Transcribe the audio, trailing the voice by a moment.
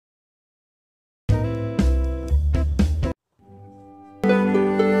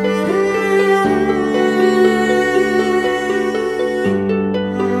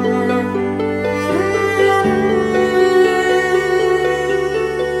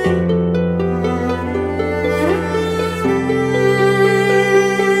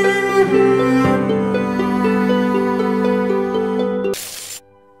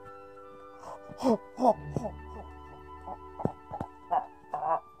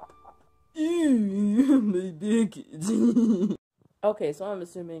My dick. Okay, so I'm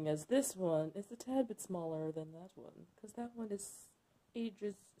assuming as this one is a tad bit smaller than that one, because that one is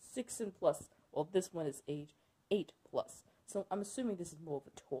ages 6 and plus. Well, this one is age 8 plus. So I'm assuming this is more of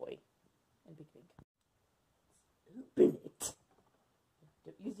a toy. And big. Open it.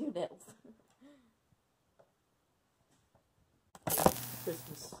 Don't use your nails.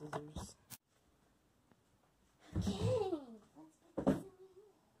 Christmas scissors.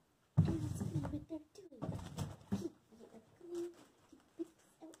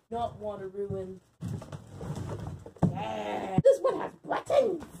 Not want to ruin. Yeah. This one has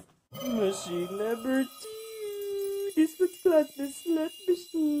buttons. Machine number 2. This one's called the slot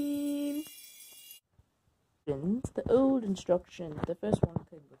machine. The old instruction. The first one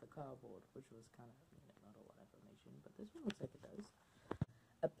came with a cardboard, which was kind of not a lot of information, but this one looks like it does.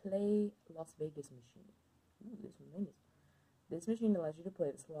 A play Las Vegas machine. Ooh, this one Vegas. This machine allows you to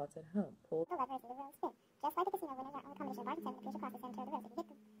play the slots at home. Pull the lever as the wheel spin. Just like the casino winners are on a combination of bargain 7 that appears across the center of the road.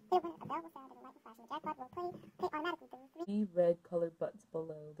 If you hit the winner, a bell will sound and a light will flash, and the jackpot will pay automatically through 3 red colored buttons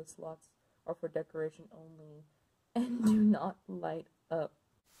below. The slots are for decoration only and do not light up.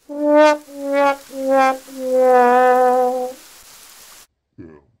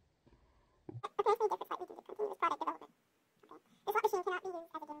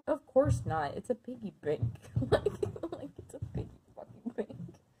 Of course not. It's a piggy bank. like it's a piggy fucking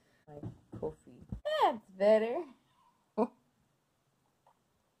bank. My coffee. That's better. To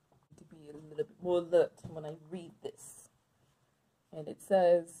be a little bit more alert when I read this. And it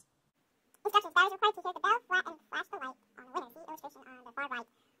says instructions. Batteries required to hear the bell, flat, and flash the light on the winner. See illustration on the far right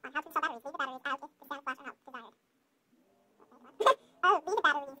on how to install batteries. Leave the batteries out if the standard flash are not desired. Oh, leave the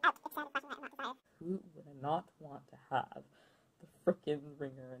batteries out if standard flash are not desired. Who would I not want to have the frickin'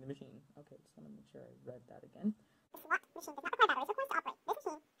 ringer in the machine? Okay, just want to make sure I read that again. The slot machine does not require batteries or coins to operate. This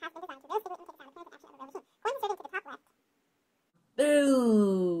machine has been designed to realistically imitate the sound and action of a real machine. Coin inserted to the top left.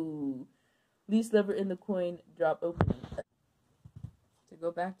 Ooh! Least lever in the coin drop opening. To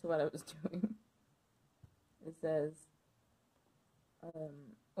go back to what I was doing, it says,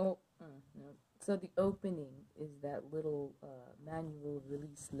 no. So the opening is that little manual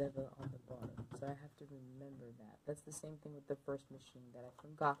release lever on the bottom. So I have to remember that. That's the same thing with the first machine that I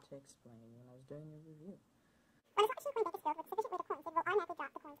forgot to explain when I was doing the review. When a slot machine coin bank is filled with sufficient weight of coins, it will automatically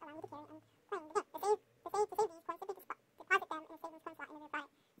drop the coins, allowing you to carry and playing the game. To save these coins, simply deposit them in a savings coin slot in the nearby.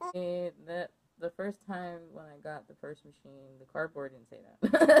 The first time when I got the first machine, the cardboard didn't say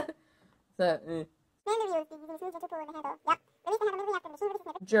that. So,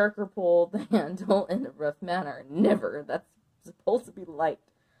 Jerk or pull the handle in a rough manner. Never. That's supposed to be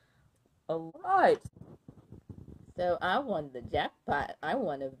liked. Alright. So I won the jackpot. I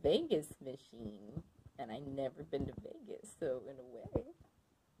won a Vegas machine. And I never been to Vegas. So in a way,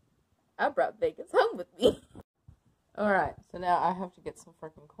 I brought Vegas home with me. Alright. So now I have to get some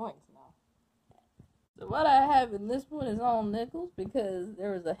freaking coins now. So what I have in this one is all nickels because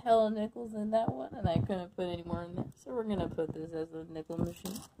there was a hell of nickels in that one and I couldn't put any more in there. So we're going to put this as a nickel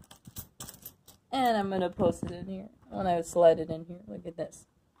machine. And I'm going to post it in here. When I slide it in here, look at this.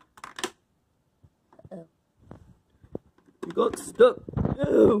 Uh-oh. You got stuck.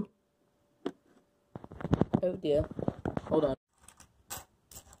 Oh. Oh dear. Hold on.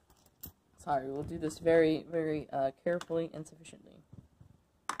 Sorry, we'll do this very, very carefully and sufficiently.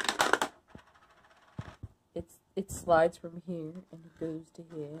 It slides from here, and it goes to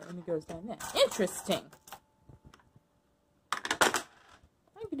here, and it goes down there. Interesting!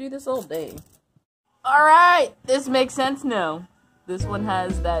 I could do this all day. Alright! This makes sense now. This one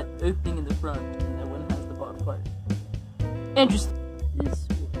has that opening in the front, and that one has the bottom part. Interesting. This